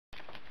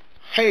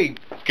Hey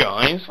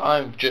guys,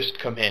 I've just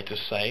come here to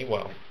say,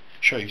 well,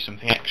 show you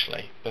something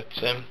actually, but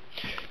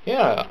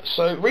yeah,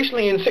 so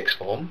recently in sixth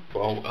form,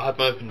 well, I had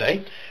my open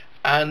day,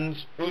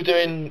 and we were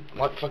doing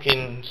like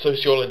fucking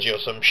sociology or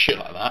some shit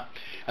like that,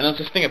 and there was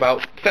this thing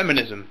about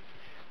feminism,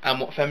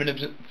 and what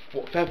feminism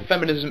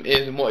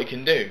is and what it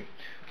can do.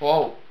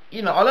 Well,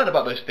 you know, I learned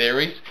about those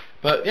theories,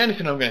 but the only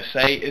thing I'm going to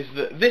say is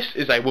that this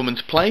is a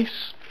woman's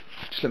place.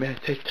 Just let me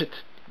take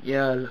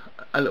yeah,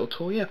 a little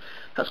tour, yeah.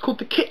 That's called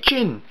the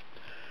kitchen.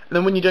 And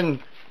then when you're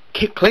done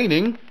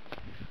cleaning,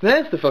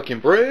 there's the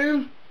fucking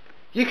broom.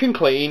 You can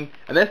clean,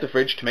 and there's the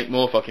fridge to make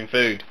more fucking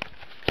food.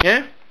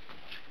 Yeah?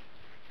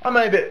 I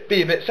may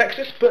be a bit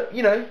sexist, but,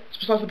 you know, it's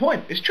besides the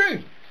point. It's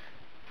true.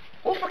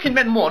 All fucking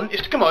men want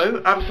is to come home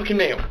and have a fucking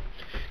meal.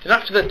 Then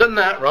after they've done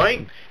that,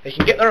 right, they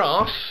can get their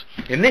arse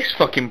in this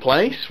fucking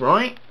place,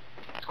 right?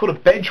 It's called a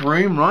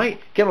bedroom, right?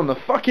 Get on the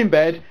fucking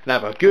bed and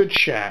have a good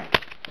shag.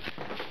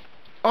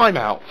 I'm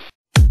out.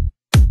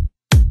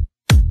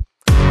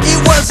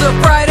 It was a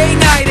Friday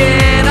night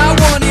and I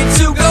wanted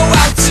to go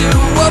out to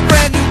a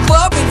brand new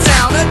club in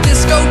town, a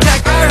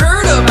discotheque I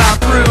heard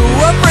about through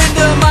a friend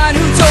of mine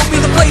who told me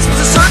the place was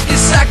a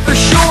circus act for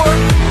sure.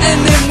 And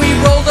then we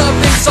rolled up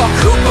and saw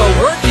Koopa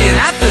working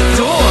at the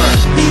door.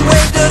 He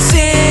waved us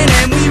in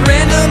and we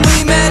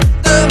randomly met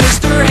the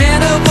Mr.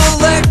 Hannibal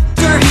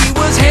Lecter. He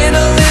was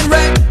handling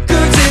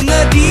records in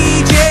the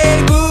DJ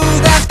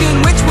booth,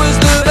 asking which was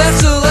the best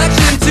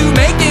selection to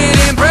make an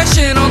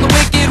impression on the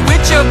Wicked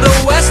Witch of the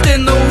West.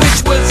 And the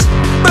witch was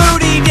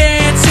booty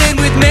dancing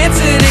with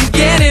Manson and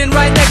Gannon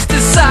right next to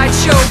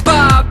Sideshow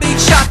Bob, big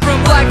shot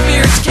from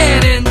Blackbeard's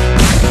cannon.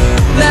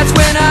 That's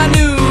when I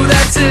knew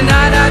that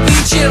tonight I'd be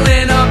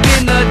chillin' up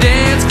in the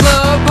dance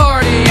club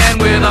party and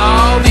with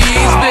all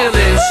these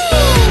villains.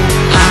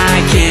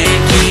 I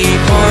can't keep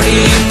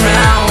partying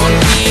round,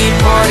 keep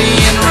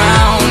partying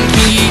round,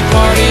 keep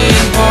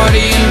partying,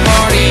 partying,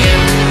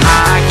 partying.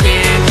 I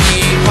can't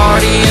keep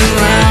partying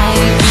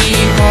round,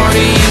 keep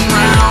partying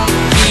round,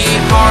 keep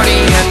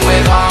partying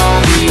with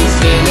all these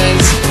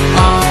villains,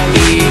 all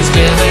these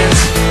villains,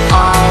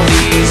 all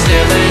these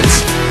villains,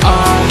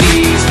 all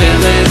these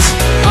villains,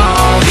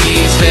 all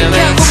these villains.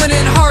 Catwoman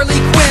and Harley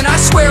Quinn, I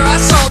swear I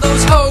saw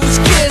those hoes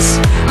kiss.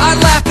 I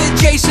laugh at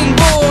Jason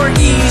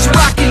Voorhees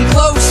rocking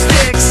glow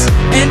sticks,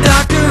 and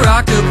Dr.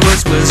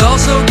 Octopus was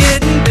also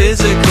getting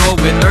physical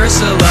with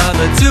Ursula.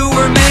 The two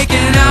were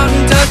making out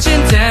and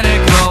touching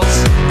tentacles,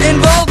 and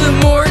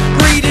Voldemort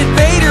greeted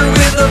Vader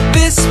with a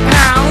fist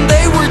pound.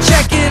 They were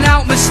checking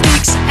out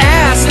Mystique's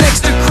ass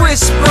next to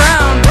Chris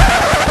Brown.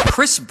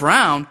 Chris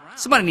Brown?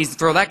 Somebody needs to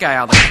throw that guy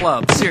out of the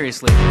club,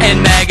 seriously. And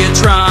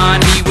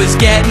Megatron, he was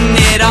getting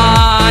it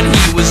on.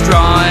 He was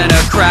drawing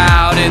a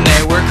crowd and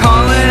they were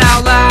calling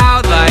out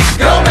loud like,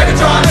 "Go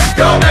Megatron,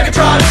 go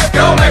Megatron,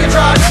 go